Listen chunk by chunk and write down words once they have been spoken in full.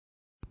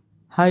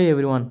Hi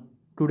everyone.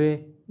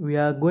 Today we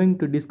are going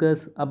to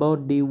discuss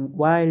about the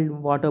wild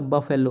water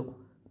buffalo.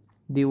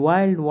 The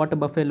wild water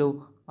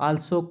buffalo,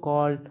 also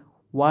called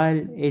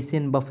wild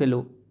Asian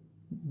buffalo.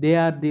 They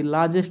are the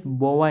largest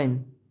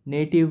bovine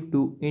native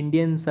to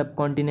Indian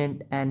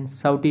subcontinent and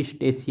Southeast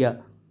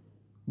Asia.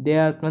 They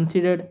are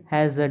considered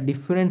as a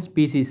different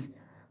species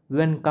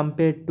when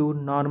compared to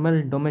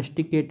normal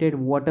domesticated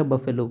water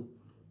buffalo.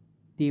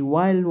 The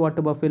wild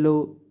water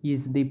buffalo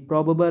is the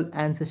probable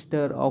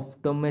ancestor of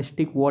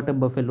domestic water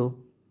buffalo.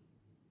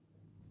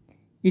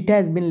 It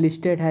has been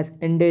listed as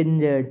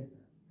endangered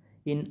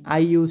in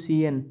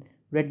IUCN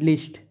Red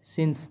List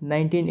since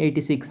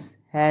 1986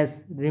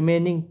 as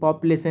remaining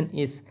population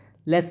is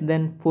less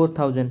than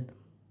 4,000,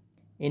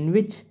 in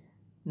which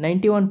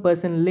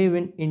 91% live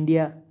in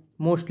India,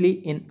 mostly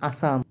in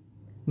Assam.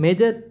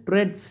 Major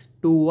threats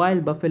to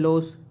wild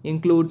buffaloes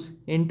includes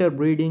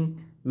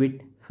interbreeding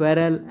with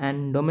feral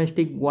and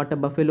domestic water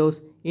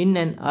buffaloes in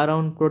and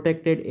around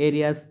protected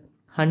areas,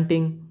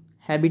 hunting,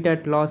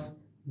 habitat loss,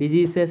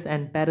 diseases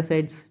and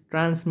parasites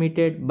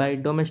transmitted by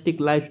domestic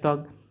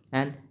livestock,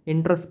 and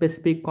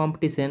interspecific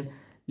competition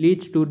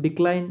leads to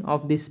decline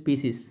of this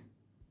species.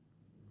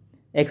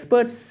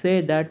 Experts say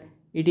that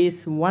it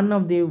is one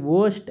of the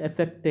worst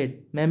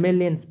affected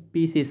mammalian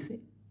species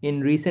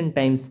in recent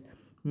times,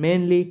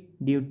 mainly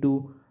due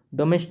to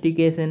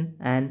domestication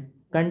and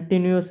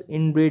continuous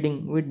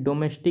inbreeding with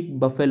domestic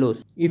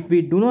buffaloes. If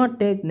we do not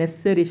take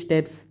necessary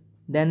steps,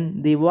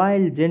 then the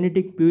wild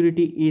genetic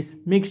purity is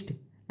mixed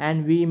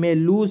and we may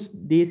lose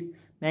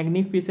this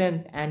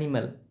magnificent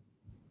animal.